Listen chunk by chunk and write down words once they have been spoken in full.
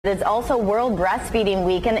It's also World Breastfeeding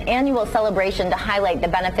Week, an annual celebration to highlight the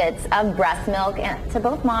benefits of breast milk to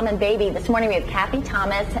both mom and baby. This morning we have Kathy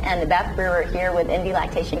Thomas and Beth Brewer here with Indy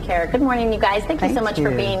Lactation Care. Good morning, you guys. Thank you so much for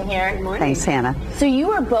being here. Good morning. Thanks, Hannah. So you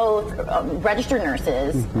are both registered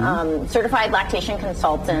nurses, certified lactation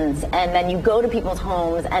consultants, and then you go to people's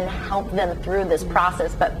homes and help them through this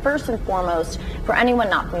process. But first and foremost, for anyone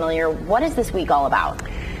not familiar, what is this week all about?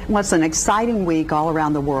 Well, it's an exciting week all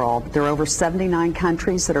around the world. There are over 79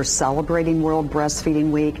 countries that are celebrating World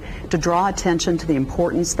Breastfeeding Week to draw attention to the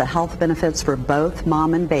importance, the health benefits for both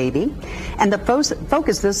mom and baby. And the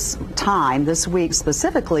focus this week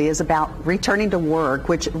specifically is about returning to work,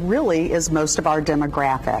 which really is most of our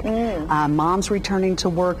demographic. Moms returning to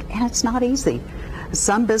work, and it's not easy.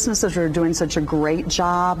 Some businesses are doing such a great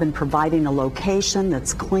job in providing a location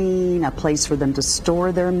that's clean, a place for them to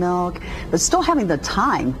store their milk, but still having the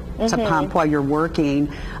time to pump while you're working,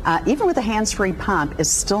 even with a hands-free pump, is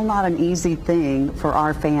still not an easy thing for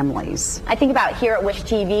our families. I think about here at Wish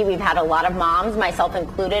TV, we've had a lot of moms, myself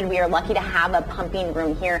included. We are lucky to have a pumping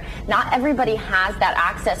room here. Not everybody has that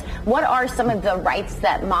access. What are some of the rights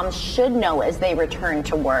that moms should know as they return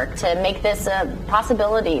to work to make this a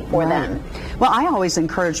possibility for them? Well, I always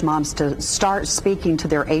encourage moms to start speaking to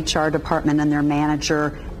their HR department and their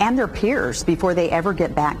manager and their peers before they ever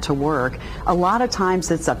get back to work. A lot of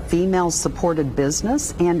times it's a female-supported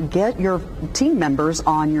business, and get your team members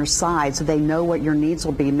on your side so they know what your needs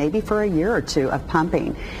will be, maybe for a year or two of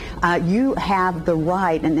pumping. You have the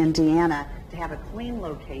right in Indiana to have a clean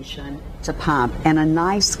location to pump and a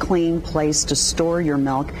nice clean place to store your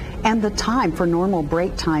milk and the time for normal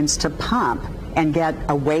break times to pump and get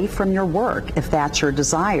away from your work if that's your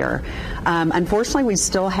desire. Unfortunately, we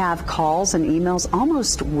still have calls and emails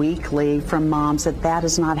almost weekly from moms that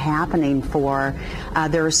is not happening for.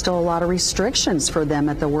 There are still a lot of restrictions for them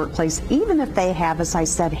at the workplace, even if they have, as I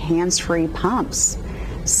said, hands-free pumps.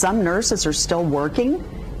 Some nurses are still working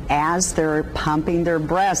as they're pumping their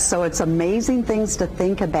breasts. So it's amazing things to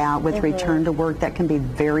think about with return to work that can be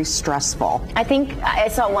very stressful. I think I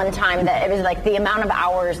saw one time that it was like the amount of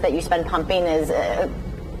hours that you spend pumping is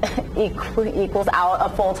equals out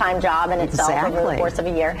a full-time job in itself over the course of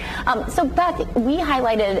a year. So Beth, we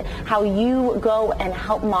highlighted how you go and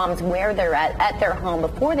help moms where they're at their home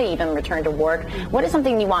before they even return to work. What is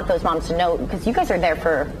something you want those moms to know? Because you guys are there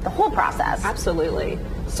for the whole process. Absolutely.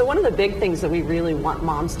 So one of the big things that we really want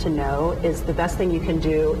moms to know is the best thing you can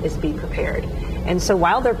do is be prepared. And so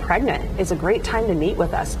while they're pregnant, it's a great time to meet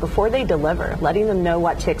with us before they deliver, letting them know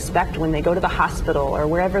what to expect when they go to the hospital or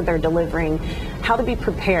wherever they're delivering, how to be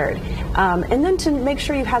prepared. And then to make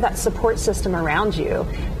sure you have that support system around you.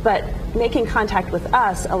 But making contact with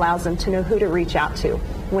us allows them to know who to reach out to.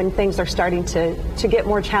 When things are starting to get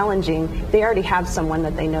more challenging, they already have someone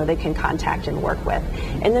that they know they can contact and work with.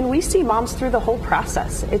 And then we see moms through the whole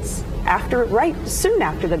process. It's soon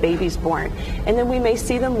after the baby's born. And then we may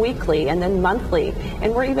see them weekly and then monthly.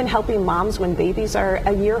 And we're even helping moms when babies are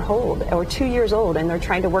a year old or 2 years old and they're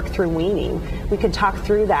trying to work through weaning. We can talk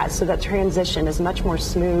through that so that transition is much more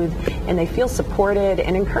smooth and they feel supported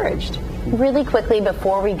and encouraged. Really quickly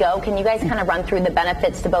before we go, can you guys kind of run through the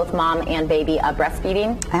benefits to both mom and baby of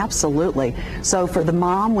breastfeeding? Absolutely. So for the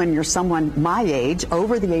mom, when you're someone my age,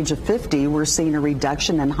 over the age of 50, we're seeing a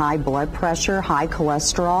reduction in high blood pressure, high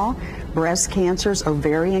cholesterol, breast cancers,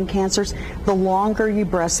 ovarian cancers. The longer you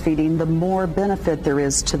breastfeeding, the more benefit there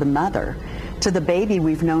is to the mother. To the baby,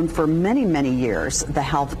 we've known for many, many years the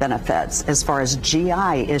health benefits as far as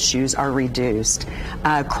GI issues are reduced,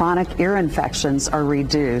 chronic ear infections are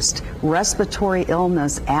reduced, respiratory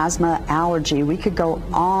illness, asthma, allergy, we could go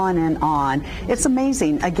on and on. It's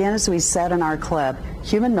amazing. Again, as we said in our clip,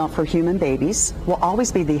 human milk for human babies will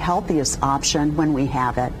always be the healthiest option when we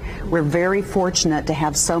have it. We're very fortunate to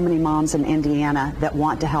have so many moms in Indiana that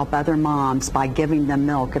want to help other moms by giving them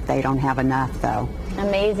milk if they don't have enough, though.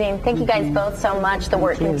 Amazing. Thank you guys both so much. The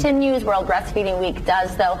work continues. World Breastfeeding Week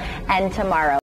does, though, end tomorrow.